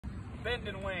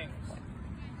bending wings.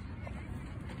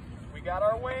 We got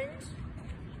our wings,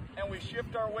 and we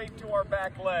shift our weight to our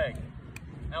back leg.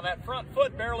 Now that front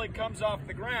foot barely comes off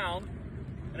the ground,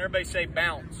 and everybody say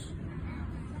bounce.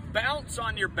 Bounce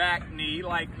on your back knee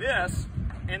like this,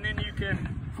 and then you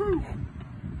can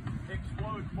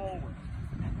explode forward.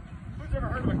 Who's ever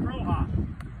heard of a crow hop?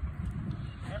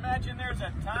 Imagine there's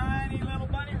a tiny little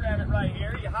bunny rabbit right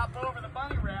here. You hop over the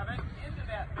bunny rabbit into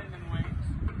that bending wings,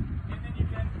 and then you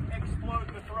can explode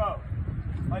the throw.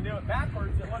 If I do it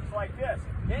backwards, it looks like this.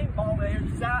 Game ball to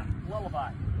his shot,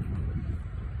 lullaby.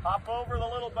 Hop over the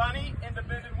little bunny into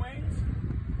bending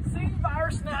wings. Sing fire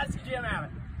snazzy Jim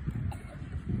Abbott.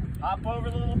 Hop over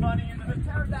the little bunny into the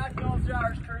pterodactyl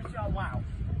jars, Kershaw, wow.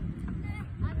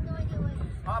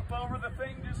 Hop over the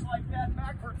thing just like that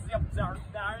backwards. Yep,